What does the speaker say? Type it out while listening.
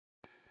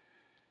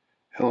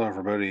Hello,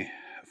 everybody.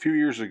 A few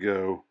years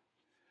ago,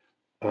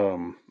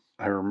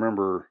 I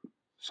remember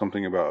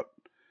something about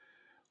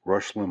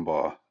Rush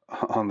Limbaugh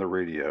on the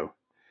radio,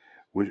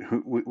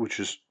 which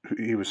is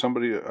he was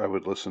somebody I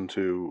would listen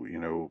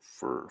to,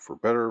 for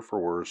better, or for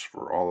worse,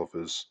 for all of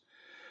his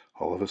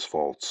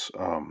faults.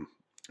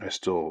 I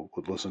still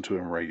would listen to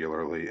him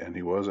regularly, and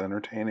he was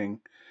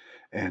entertaining,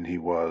 and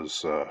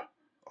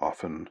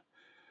often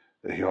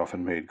he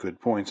often made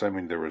good points. I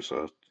mean, I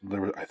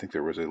think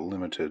there was a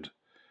limited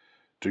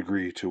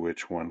degree to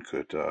which one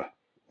could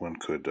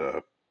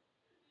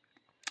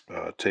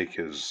take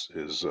his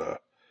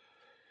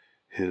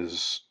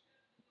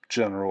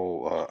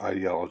general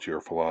ideology or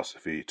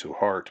philosophy to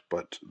heart,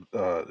 but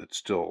it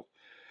still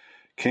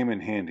came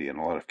in handy in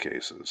a lot of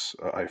cases.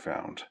 I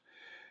found,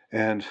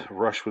 and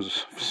Rush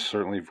was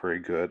certainly very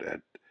good at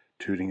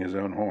tooting his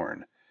own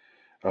horn.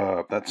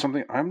 That's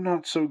something I'm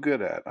not so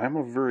good at. I'm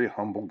a very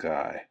humble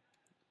guy.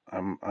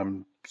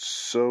 I'm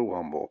so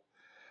humble,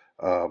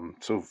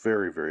 so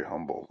very very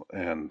humble,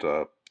 and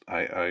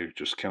I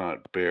just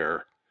cannot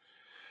bear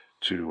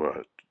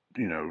to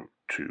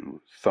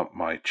to thump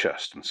my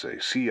chest and say,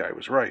 "See, I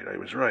was right. I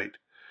was right."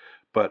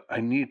 But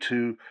I need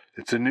to.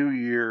 It's a new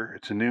year.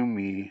 It's a new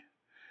me,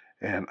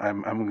 and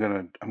I'm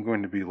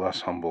going to be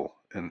less humble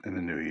in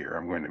the new year.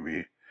 I'm going to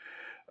be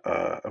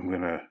I'm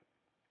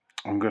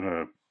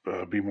gonna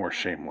be more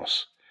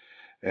shameless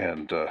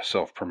and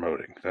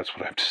self-promoting. That's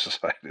what I've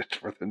decided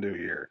for the new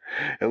year.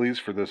 At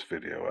least for this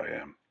video, I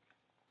am.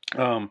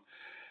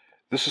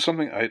 This is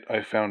something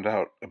I found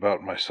out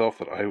about myself,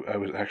 that I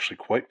was actually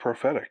quite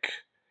prophetic,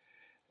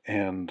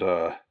 and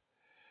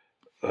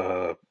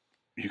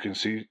you can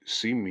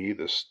see me,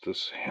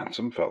 this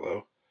handsome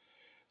fellow.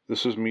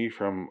 This is me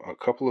from a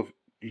couple of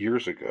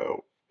years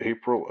ago,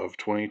 April of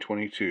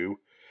 2022.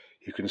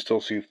 You can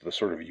still see the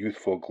sort of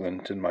youthful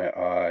glint in my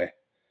eye,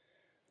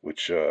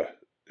 which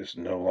is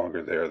no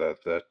longer there.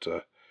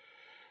 That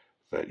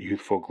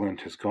youthful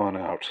glint has gone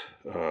out,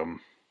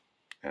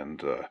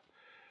 and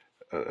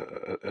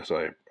as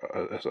I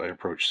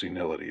approach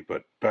senility.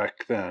 But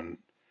back then,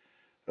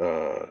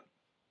 what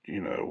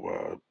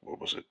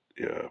was it?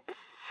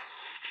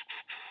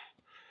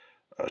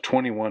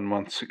 21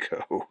 months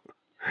ago,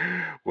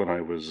 when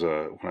I was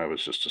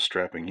just a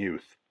strapping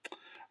youth,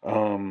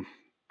 um,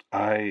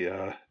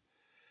 I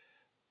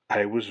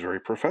I was very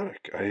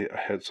prophetic. I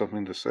had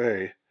something to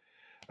say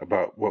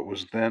about what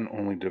was then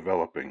only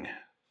developing,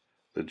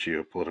 the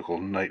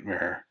geopolitical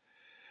nightmare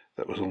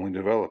that was only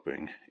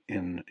developing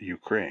in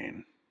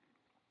Ukraine.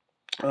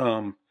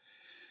 Um,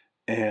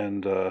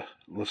 and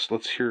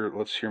let's hear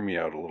me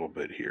out a little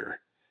bit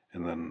here,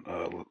 and then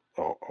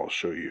I'll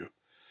show you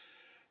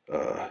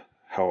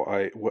how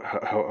I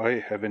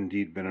have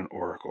indeed been an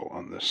oracle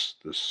on this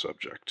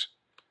subject.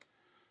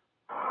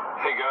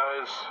 Hey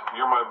guys,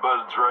 you're my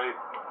buds, right?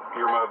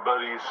 You're my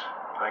buddies.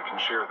 I can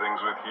share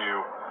things with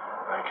you.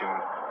 I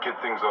can get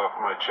things off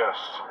my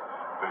chest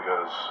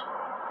because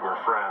we're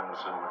friends,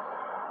 and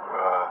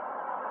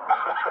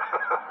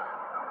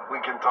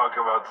we can talk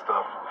about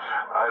stuff.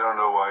 I don't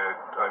know why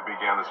I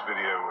began this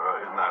video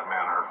in that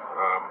manner,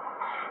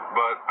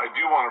 but I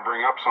do want to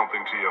bring up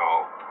something to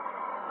y'all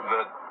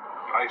that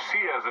I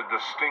see as a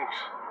distinct,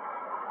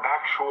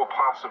 actual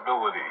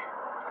possibility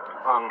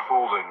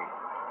unfolding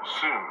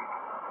soon.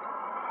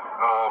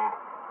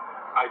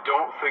 I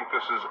don't think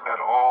this is at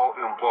all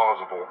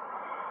implausible,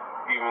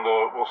 even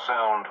though it will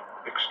sound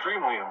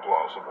extremely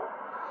implausible.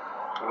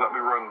 Let me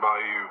run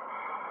by you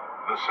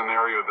the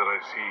scenario that I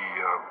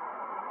see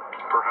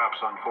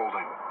perhaps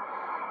unfolding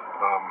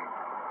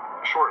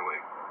shortly.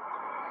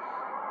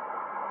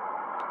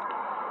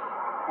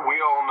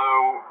 We all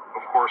know,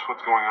 of course,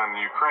 what's going on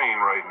in Ukraine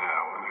right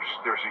now, and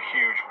there's a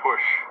huge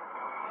push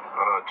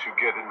to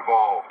get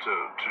involved,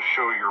 to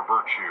show your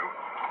virtue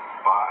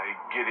by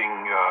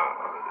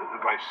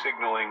by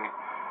signaling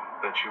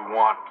that you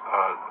want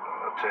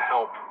to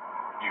help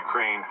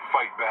Ukraine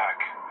fight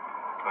back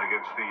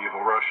against the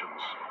evil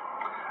Russians.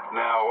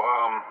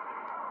 Now,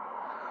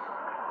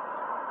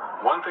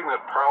 one thing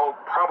that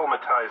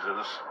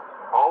problematizes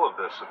all of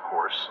this, of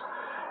course,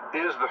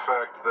 is the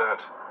fact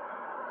that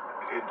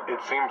it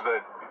seems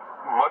that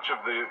much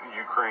of the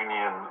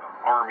Ukrainian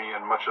army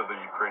and much of the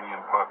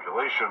Ukrainian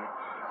population,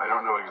 I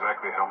don't know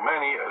exactly how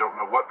many, I don't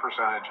know what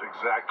percentage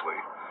exactly,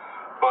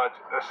 but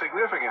a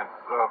significant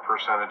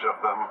percentage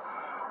of them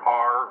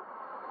are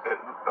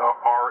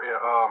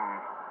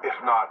if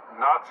not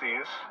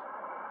Nazis,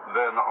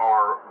 then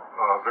are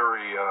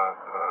very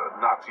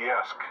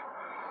Nazi-esque,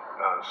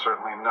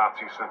 certainly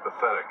Nazi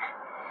sympathetic.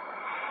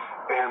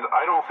 And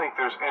I don't think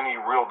there's any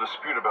real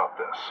dispute about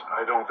this.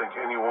 I don't think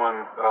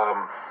anyone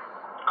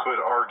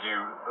could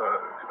argue.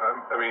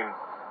 I mean,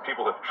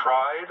 people have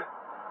tried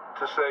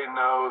to say,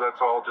 no, that's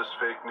all just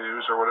fake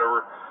news or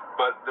whatever,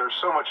 but there's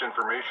so much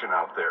information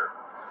out there.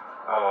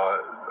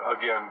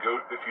 Again,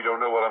 if you don't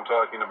know what I'm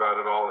talking about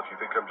at all, if you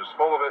think I'm just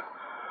full of it,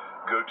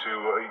 go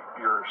to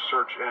your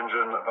search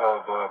engine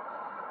of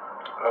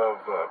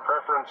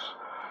preference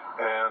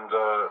and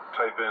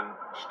type in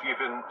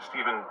Stephen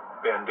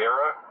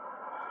Bandera,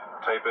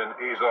 type in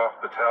Azov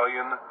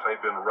Battalion,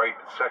 type in right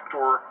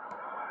sector.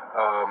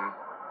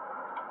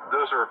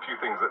 Those are a few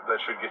things that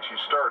should get you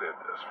started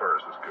as far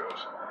as this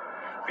goes.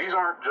 These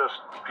aren't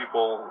just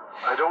people,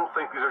 I don't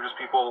think these are just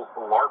people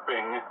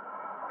LARPing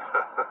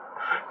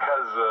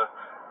as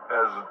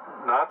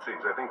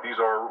Nazis. I think these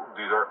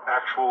are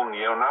actual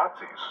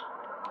neo-Nazis.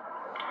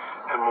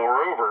 And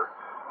moreover,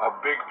 a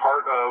big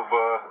part of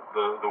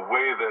the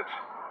way that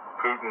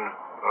Putin,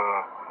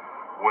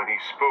 when he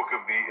spoke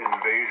of the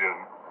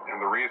invasion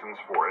and the reasons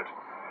for it,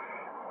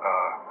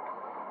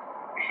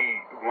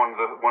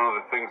 one of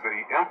the things that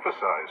he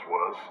emphasized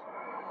was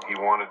he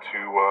wanted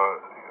to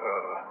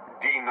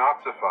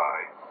denazify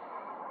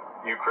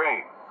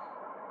Ukraine.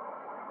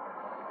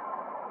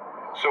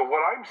 So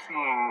what I'm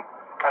seeing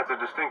as a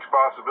distinct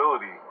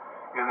possibility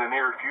in the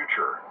near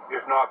future,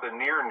 if not the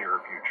near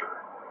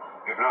future,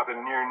 if not the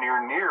near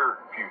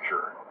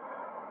future,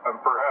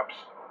 perhaps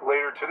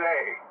later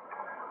today,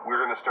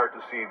 we're going to start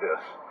to see this.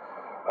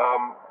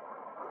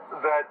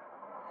 That,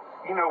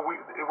 you know,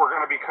 we're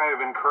going to be kind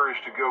of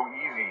encouraged to go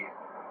easy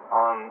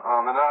on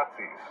the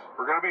Nazis.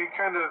 We're going to be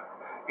kind of,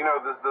 you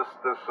know, this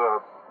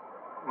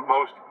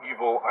most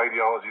evil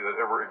ideology that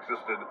ever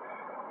existed,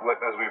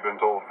 as we've been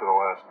told for the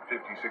last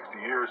 50, 60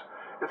 years.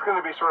 It's going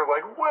to be sort of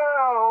like,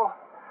 well,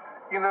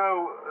 you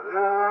know,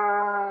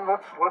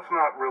 let's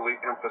not really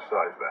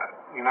emphasize that.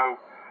 You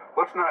know,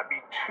 let's not be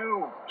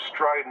too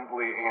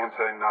stridently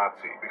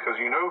anti-Nazi,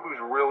 because you know who's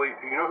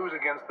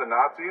against the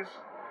Nazis?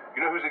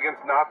 You know who's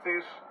against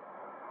Nazis?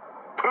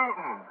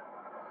 Putin.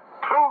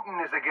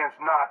 Putin is against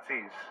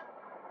Nazis.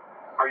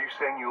 Are you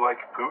saying you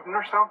like Putin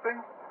or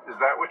something? Is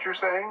that what you're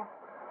saying?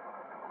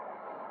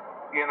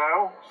 You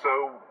know,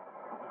 so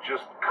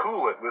just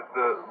cool it with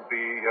the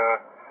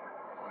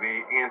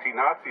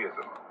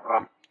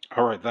anti-Nazism.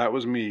 All right, that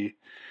was me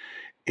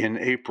in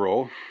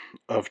April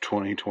of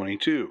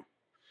 2022.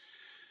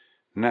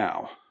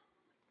 Now,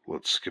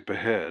 let's skip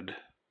ahead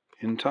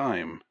in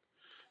time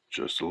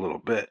just a little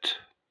bit.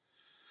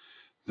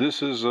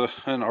 This is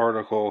an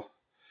article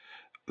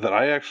that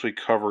I actually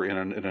cover in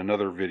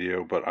another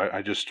video, but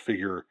I just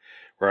figure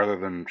rather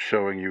than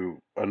showing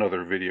you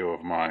another video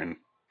of mine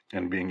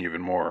and being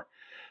even more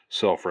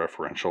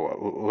self-referential,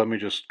 let me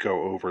just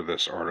go over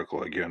this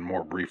article again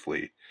more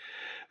briefly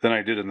than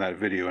I did in that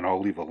video, and I'll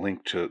leave a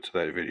link to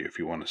that video if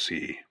you want to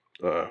see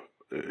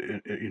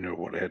you know,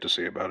 what I had to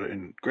say about it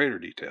in greater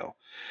detail.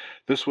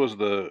 This was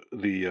the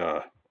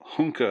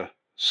Hunka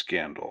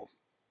scandal.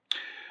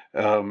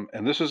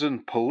 And this is in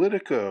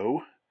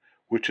Politico,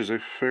 which is a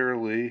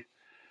fairly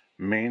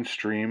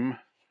mainstream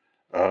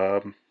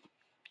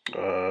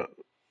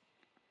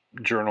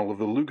journal of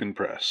the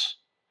Lugenpresse.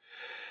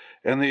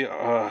 And the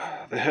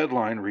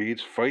headline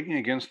reads, "Fighting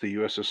against the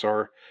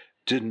USSR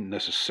didn't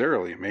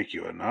necessarily make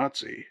you a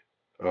Nazi."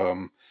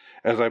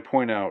 As I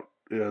point out,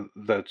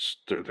 there's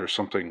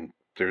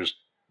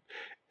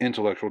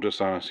intellectual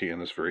dishonesty in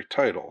this very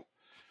title,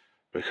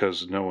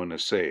 because no one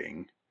is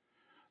saying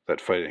that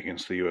fighting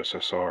against the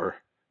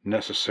USSR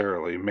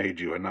necessarily made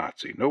you a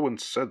Nazi. No one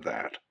said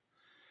that.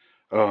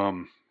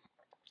 So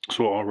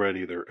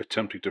already they're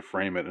attempting to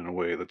frame it in a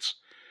way that's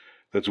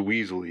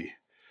weaselly.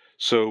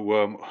 So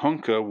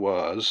Hunka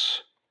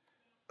was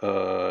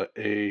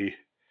a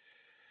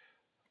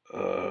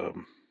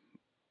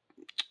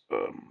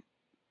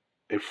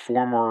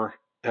former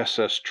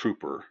SS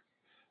trooper.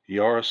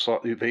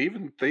 Yaroslav. They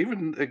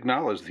even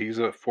acknowledged he's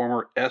a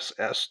former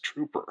SS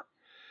trooper.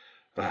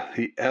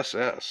 The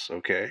SS,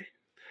 okay,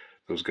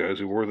 those guys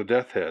who wore the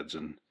death heads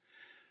and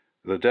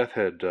the death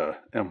head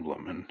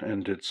emblem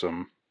and did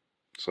some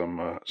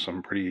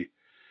pretty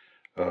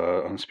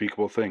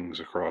unspeakable things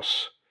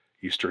across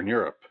Eastern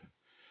Europe.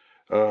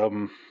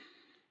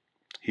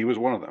 He was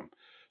one of them.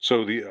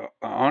 So the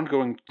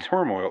ongoing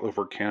turmoil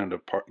over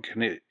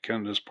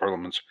Canada's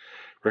parliament's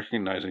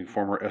recognizing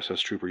former SS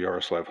trooper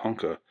Yaroslav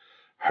Hunka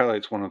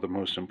highlights one of the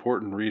most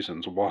important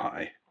reasons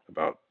why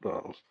a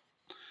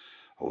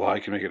lie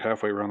can make it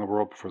halfway around the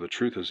world before the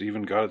truth has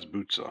even got its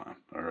boots on.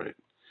 All right.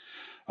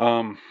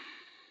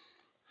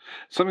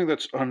 Something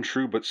that's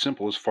untrue but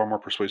simple is far more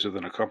persuasive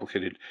than a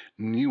complicated,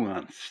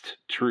 nuanced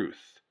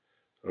truth.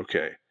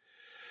 Okay.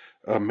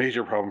 A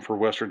major problem for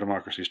Western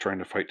democracies trying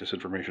to fight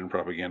disinformation and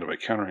propaganda by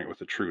countering it with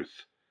the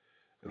truth.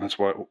 And that's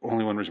why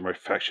only one reason why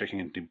fact-checking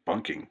and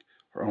debunking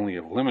are only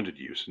of limited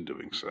use in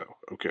doing so.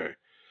 Okay.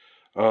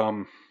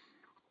 In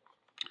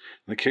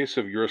the case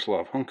of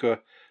Yaroslav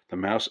Hunka, the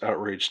mass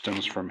outrage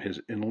stems from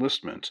his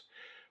enlistment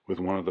with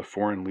one of the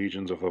foreign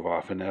legions of the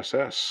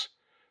Waffen-SS,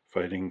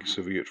 fighting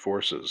Soviet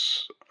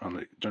forces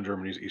on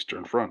Germany's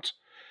Eastern Front.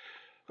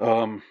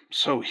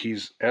 So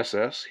he's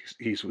SS,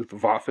 he's with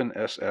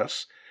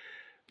Waffen-SS,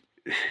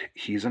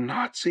 he's a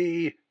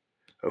Nazi,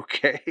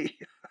 okay?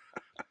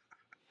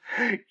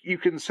 You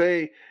can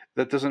say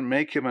that doesn't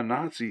make him a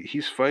Nazi.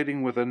 He's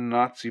fighting with a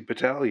Nazi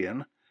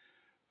battalion.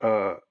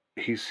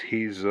 He's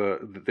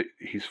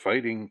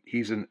fighting.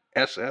 He's an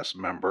SS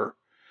member.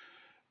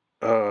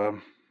 I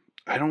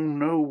don't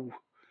know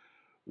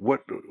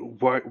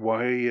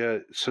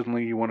why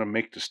suddenly you want to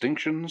make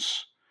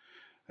distinctions.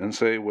 and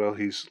say, well,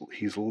 he's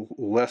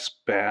less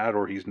bad,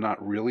 or he's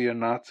not really a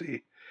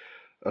Nazi,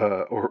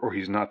 or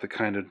he's not the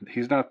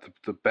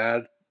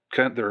bad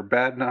kind. There are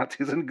bad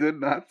Nazis and good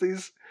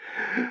Nazis.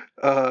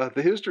 The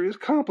history is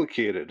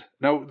complicated.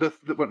 Now,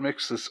 what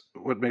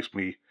makes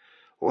me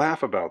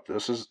laugh about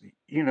this is,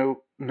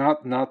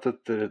 not that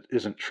it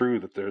isn't true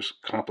that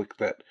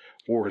that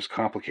war is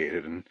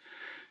complicated, and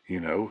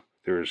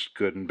there's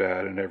good and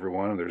bad in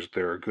everyone, and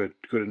there are good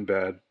and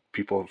bad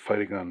people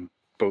fighting on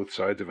both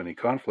sides of any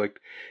conflict.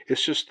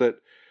 It's just that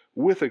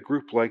with a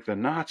group like the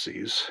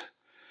Nazis,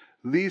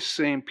 these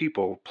same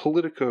people,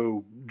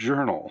 Politico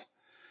Journal,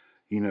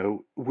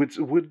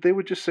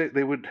 would just say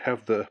they would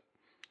have the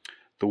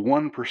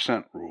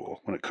 1% rule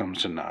when it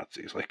comes to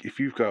Nazis. Like, if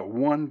you've got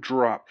one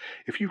drop,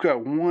 if you've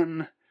got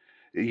one,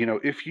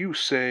 if you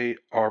say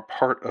are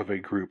part of a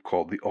group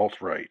called the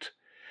alt-right,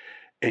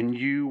 and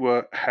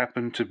you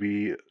happen to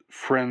be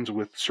friends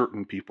with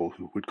certain people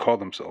who would call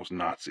themselves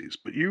Nazis,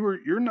 but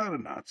you're not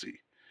a Nazi,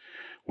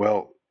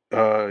 well,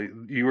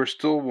 you are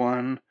still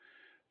one,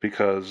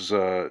 because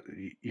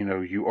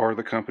you are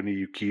the company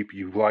you keep.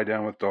 You lie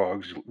down with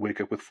dogs, you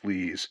wake up with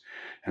fleas,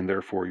 and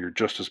therefore you're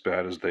just as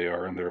bad as they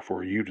are, and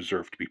therefore you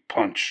deserve to be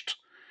punched,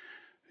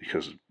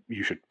 because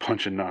you should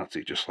punch a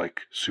Nazi just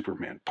like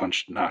Superman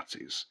punched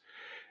Nazis.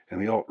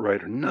 And the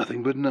alt-right are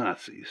nothing but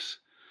Nazis.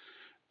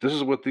 This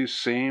is what these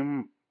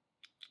same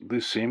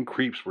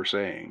creeps were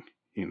saying,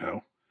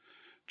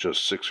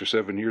 just 6 or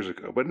 7 years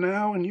ago. But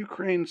now in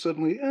Ukraine,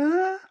 suddenly,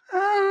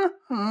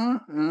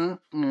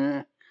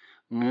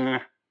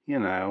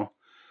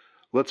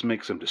 let's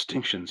make some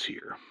distinctions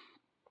here.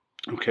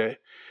 Okay?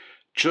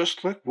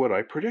 Just like what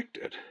I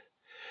predicted.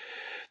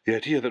 The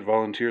idea that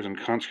volunteers and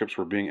conscripts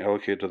were being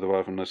allocated to the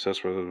Waffen-SS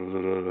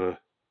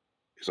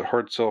is a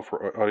hard sell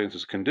for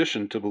audiences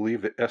conditioned to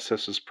believe the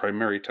SS's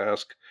primary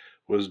task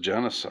was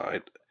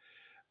genocide.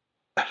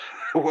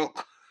 Well,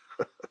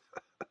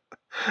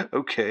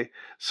 okay.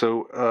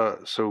 So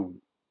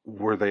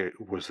was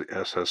the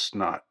SS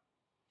not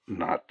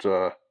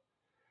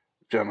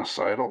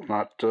genocidal?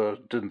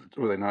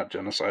 Were they not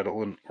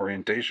genocidal in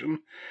orientation?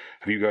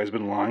 Have you guys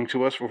been lying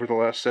to us over the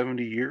last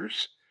 70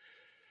 years?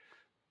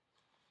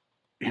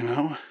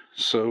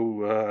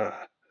 So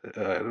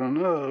I don't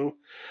know.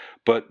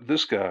 But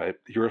this guy,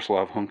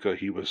 Yaroslav Hunka,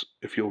 he was,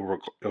 if you'll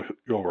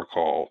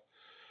recall,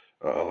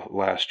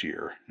 last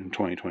year in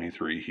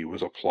 2023, he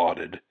was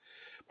applauded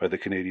by the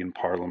Canadian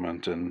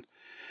Parliament and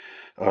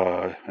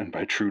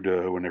by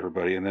Trudeau and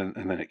everybody, and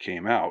then it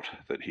came out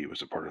that he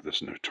was a part of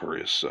this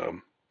notorious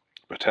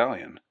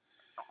battalion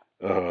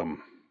that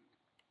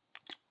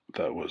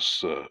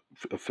was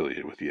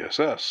affiliated with the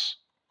SS,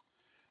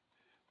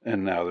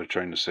 and now they're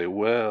trying to say,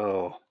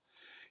 well,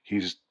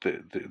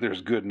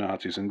 there's good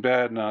Nazis and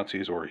bad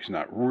Nazis, or he's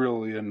not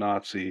really a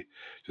Nazi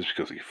just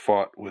because he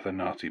fought with a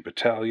Nazi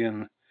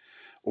battalion,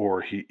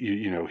 or he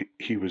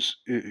was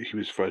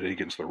fighting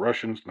against the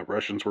Russians, and the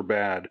Russians were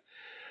bad,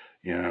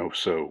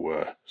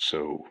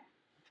 so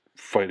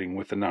fighting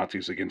with the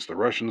Nazis against the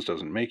Russians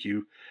doesn't make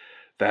you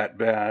that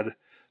bad.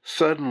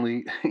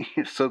 Suddenly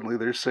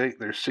they're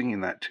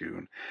singing that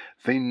tune.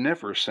 They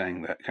never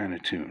sang that kind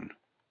of tune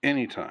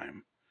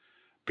anytime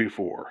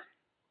before.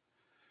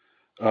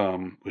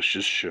 Which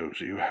just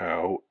shows you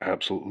how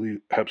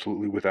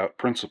absolutely without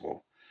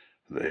principle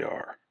they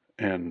are.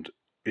 And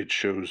it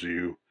shows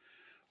you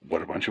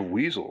what a bunch of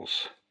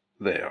weasels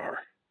they are.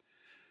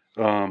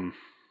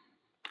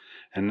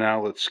 And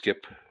now let's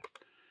skip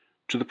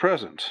to the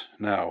present.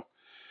 Now,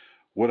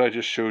 what I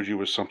just showed you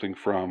was something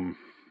from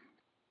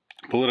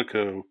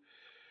Politico,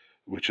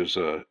 which is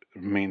a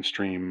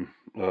mainstream,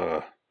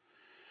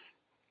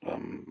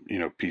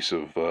 piece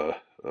of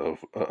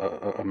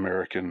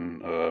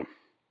American,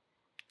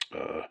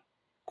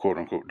 quote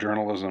unquote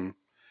journalism,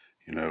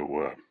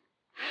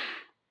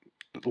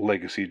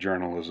 legacy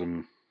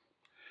journalism,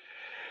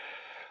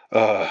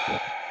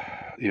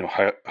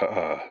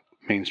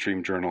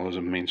 mainstream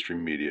journalism,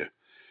 mainstream media.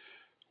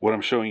 What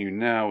I'm showing you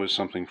now is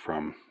something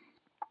from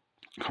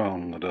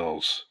Colin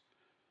Liddell's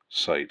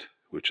site,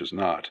 which is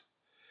not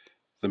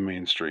the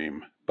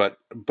mainstream, but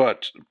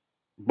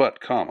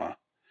comma,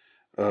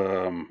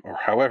 or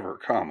however,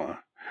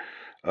 comma,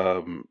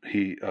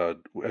 he,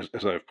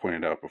 as I've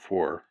pointed out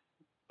before,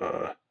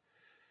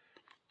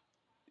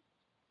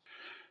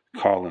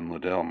 Colin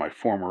Liddell, my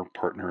former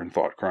partner in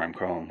thought crime,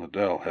 Colin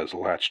Liddell, has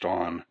latched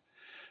on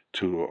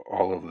to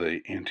all of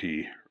the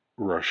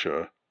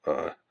anti-Russia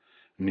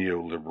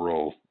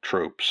neoliberal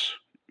tropes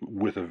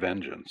with a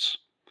vengeance.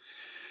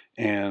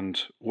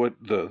 And what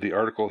the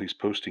article he's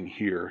posting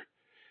here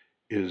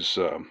is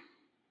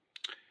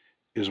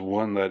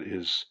one that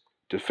is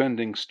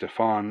defending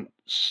Stepan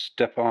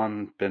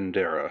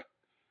Bandera,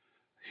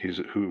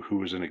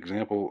 who is an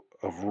example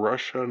of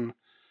Russian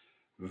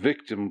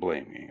victim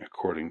blaming,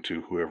 according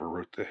to whoever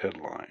wrote the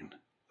headline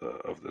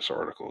of this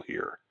article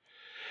here.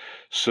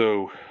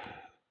 So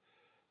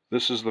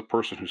this is the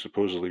person who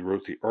supposedly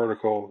wrote the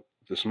article.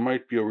 This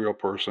might be a real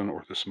person,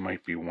 or this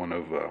might be one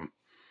of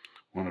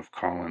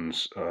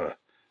Colin's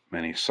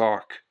many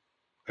sock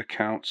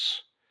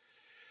accounts.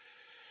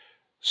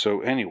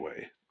 So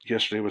anyway,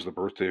 yesterday was the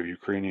birthday of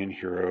Ukrainian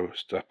hero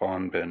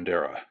Stepan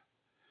Bandera.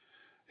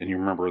 And you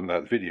remember in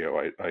that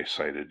video I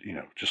cited,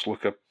 just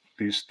look up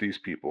these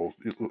people.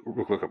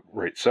 Look up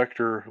Right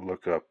Sector,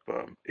 look up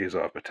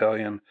Azov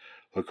Battalion,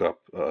 look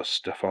up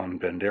Stefan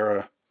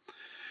Bandera,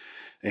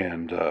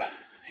 and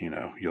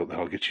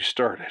that'll get you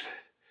started.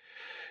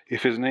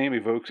 If his name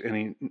evokes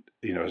any,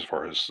 as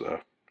far as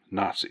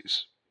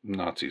Nazis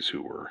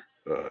who were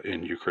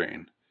in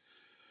Ukraine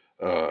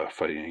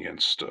fighting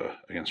against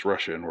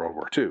Russia in World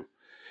War II.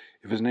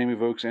 If his name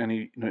evokes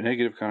any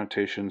negative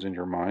connotations in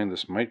your mind,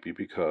 this might be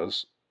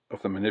because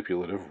of the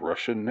manipulative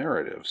Russian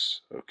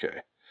narratives.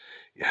 Okay.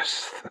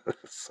 Yes.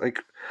 it's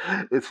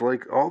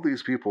like all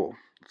these people.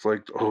 It's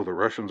like, oh, the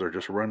Russians are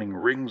just running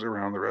rings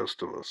around the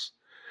rest of us.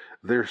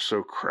 They're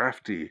so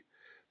crafty.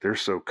 They're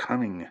so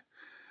cunning.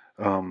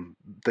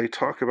 They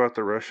talk about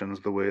the Russians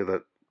the way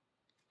that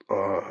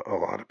a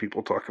lot of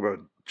people talk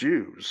about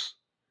Jews.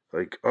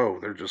 Like, oh,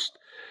 they're just,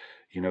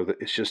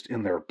 it's just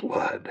in their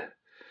blood.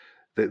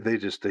 They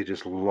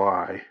just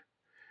lie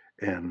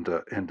and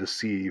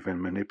deceive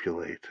and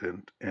manipulate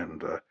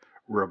and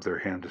rub their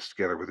hands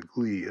together with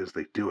glee as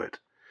they do it.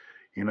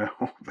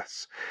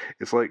 It's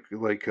like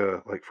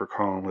for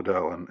Colin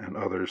Liddell and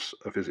others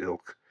of his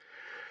ilk.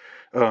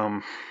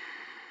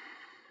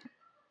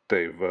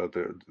 They've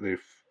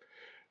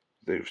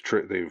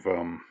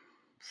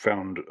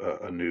found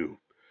a new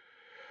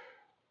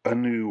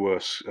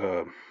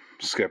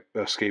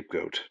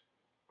scapegoat.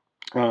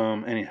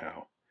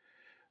 Anyhow,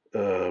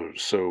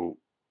 so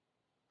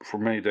for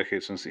many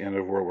decades since the end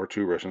of World War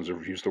II, Russians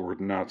have used the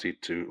word Nazi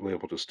to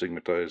label, to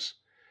stigmatize.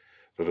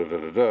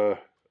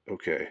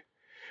 Okay.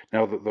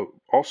 Now,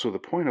 also the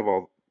point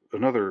of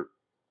another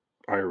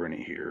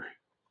irony here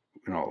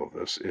in all of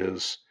this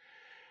is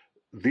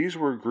these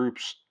were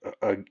groups,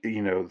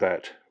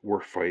 that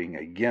were fighting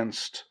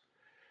against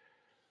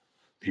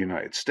the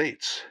United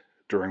States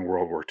during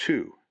World War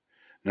II.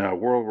 Now,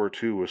 World War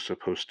II was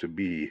supposed to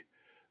be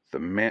the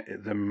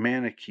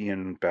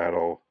Manichaean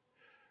battle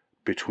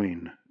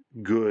between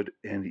good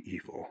and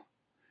evil,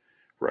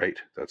 right?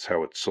 That's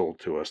how it's sold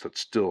to us. That's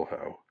still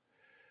how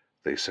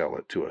they sell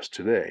it to us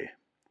today.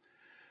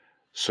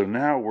 So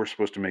now we're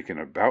supposed to make an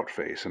about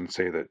face and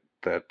say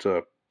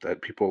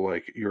that people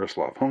like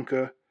Yaroslav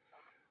Hunka,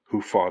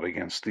 who fought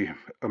against the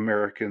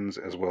Americans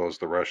as well as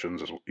the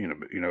Russians,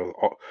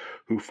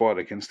 who fought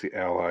against the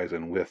Allies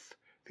and with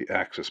the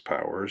Axis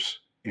powers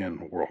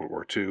in World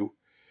War II,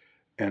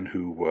 and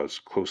who was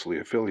closely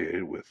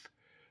affiliated with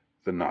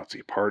the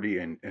Nazi Party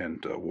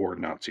and wore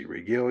Nazi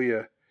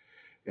regalia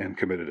and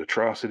committed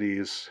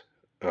atrocities.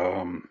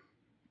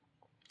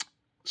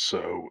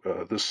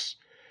 This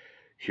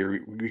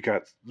here we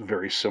got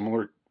very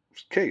similar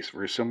case,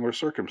 very similar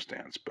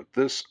circumstance, but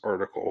this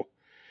article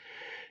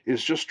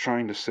is just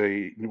trying to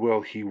say,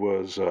 well,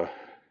 he's a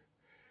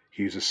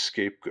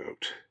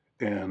scapegoat,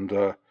 and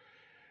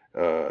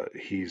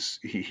he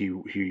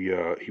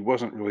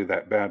wasn't really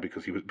that bad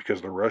because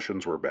the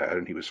Russians were bad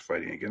and he was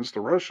fighting against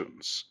the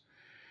Russians,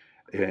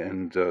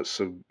 and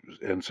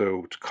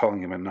so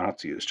calling him a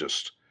Nazi is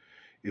just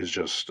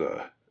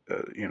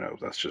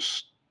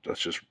that's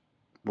just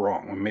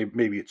wrong.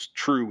 Maybe it's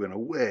true in a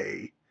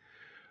way,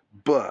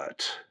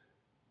 but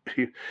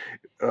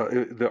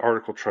the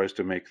article tries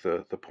to make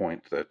the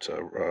point that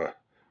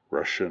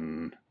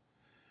Russian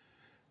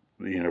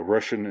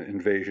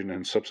invasion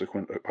and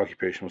subsequent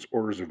occupation was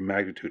orders of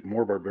magnitude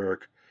more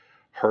barbaric,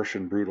 harsh,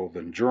 and brutal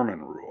than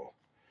German rule.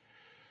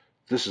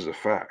 This is a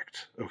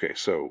fact. Okay,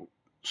 so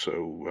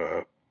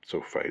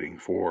fighting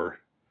for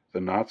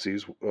the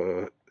Nazis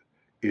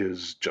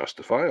is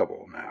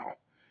justifiable now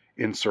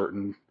in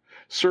certain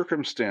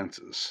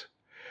circumstances.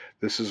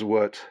 This is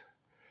what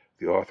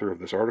the author of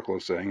this article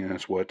is saying, and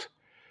it's what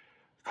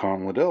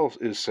Colin Liddell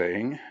is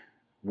saying,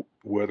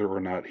 whether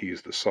or not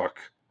he's the suck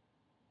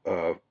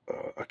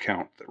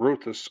account that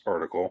wrote this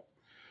article,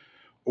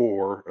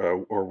 or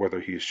whether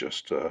he's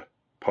just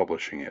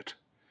publishing it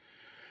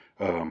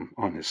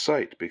on his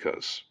site,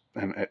 because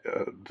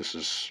this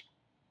is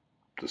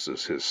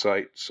his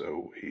site,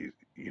 so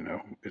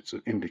it's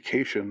an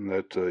indication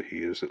that he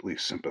is at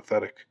least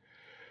sympathetic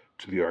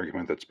to the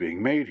argument that's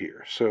being made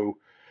here. So,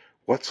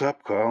 what's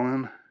up,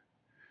 Colin?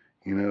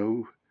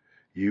 You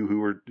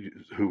who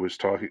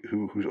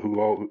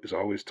is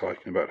always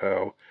talking about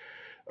how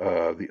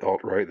the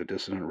alt-right, the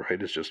dissident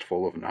right, is just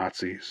full of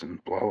Nazis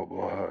and blah blah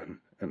blah,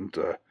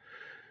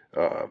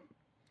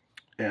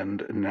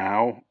 and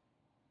now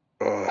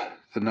the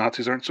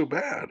Nazis aren't so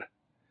bad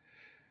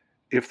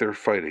if they're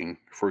fighting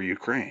for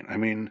Ukraine. I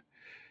mean,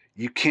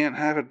 you can't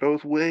have it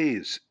both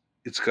ways.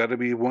 It's got to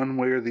be one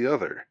way or the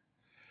other.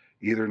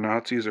 Either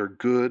Nazis are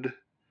good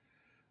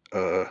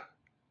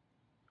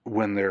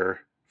when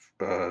they're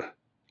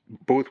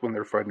both when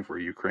they're fighting for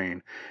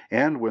Ukraine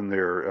and when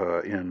they're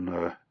in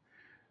the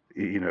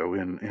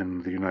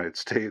United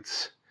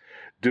States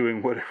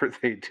doing whatever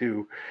they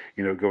do,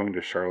 going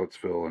to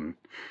Charlottesville and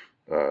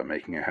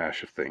making a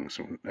hash of things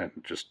and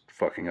just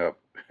fucking up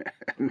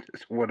and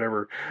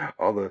whatever,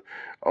 all the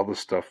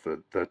stuff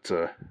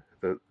that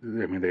I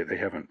mean, they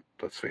haven't,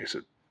 let's face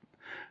it,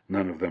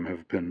 none of them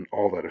have been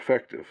all that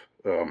effective.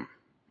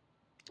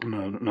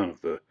 None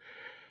of the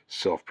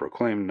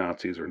self-proclaimed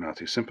Nazis or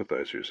Nazi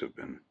sympathizers have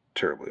been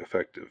terribly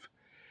effective.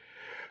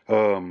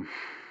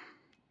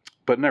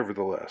 But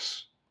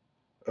nevertheless,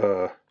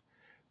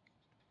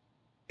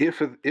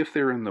 if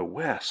they're in the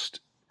West,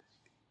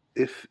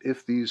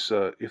 if these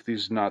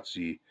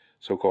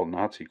so-called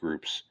Nazi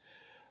groups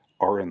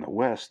are in the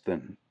West,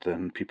 then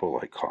people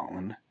like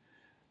Colin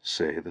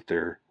say that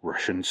they're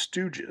Russian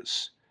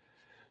stooges.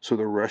 So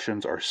the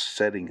Russians are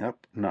setting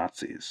up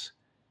Nazis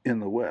in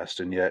the West,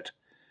 and yet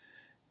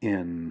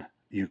in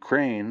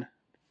Ukraine,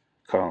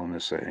 Colin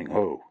is saying,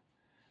 oh,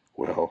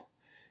 well,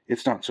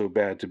 it's not so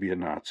bad to be a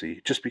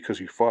Nazi. Just because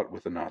you fought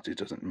with the Nazis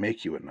doesn't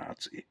make you a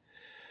Nazi.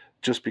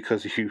 Just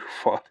because you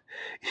fought,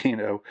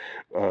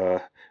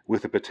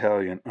 with a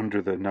battalion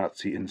under the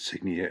Nazi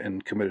insignia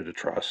and committed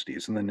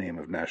atrocities in the name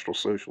of National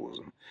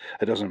Socialism,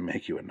 that doesn't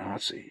make you a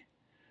Nazi.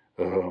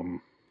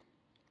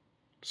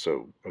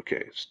 So,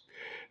 okay,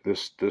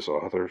 this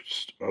author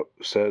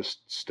says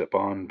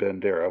Stepan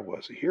Bandera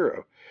was a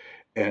hero,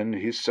 and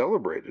he's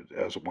celebrated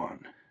as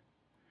one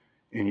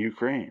in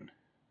Ukraine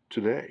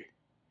today.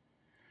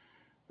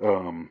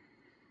 But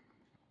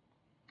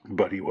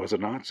he was a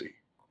Nazi.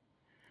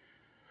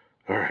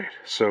 All right,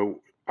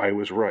 so I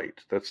was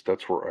right. That's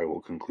where I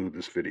will conclude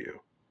this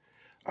video.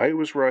 I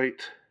was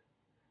right.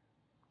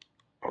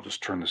 I'll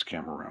just turn this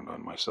camera around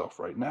on myself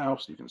right now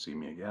so you can see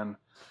me again.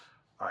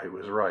 I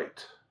was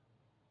right.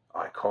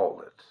 I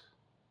called it.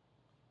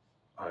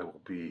 I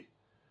will be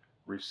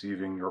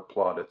receiving your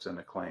plaudits and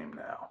acclaim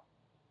now.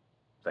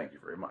 Thank you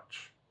very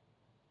much.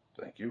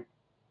 Thank you.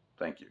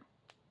 Thank you.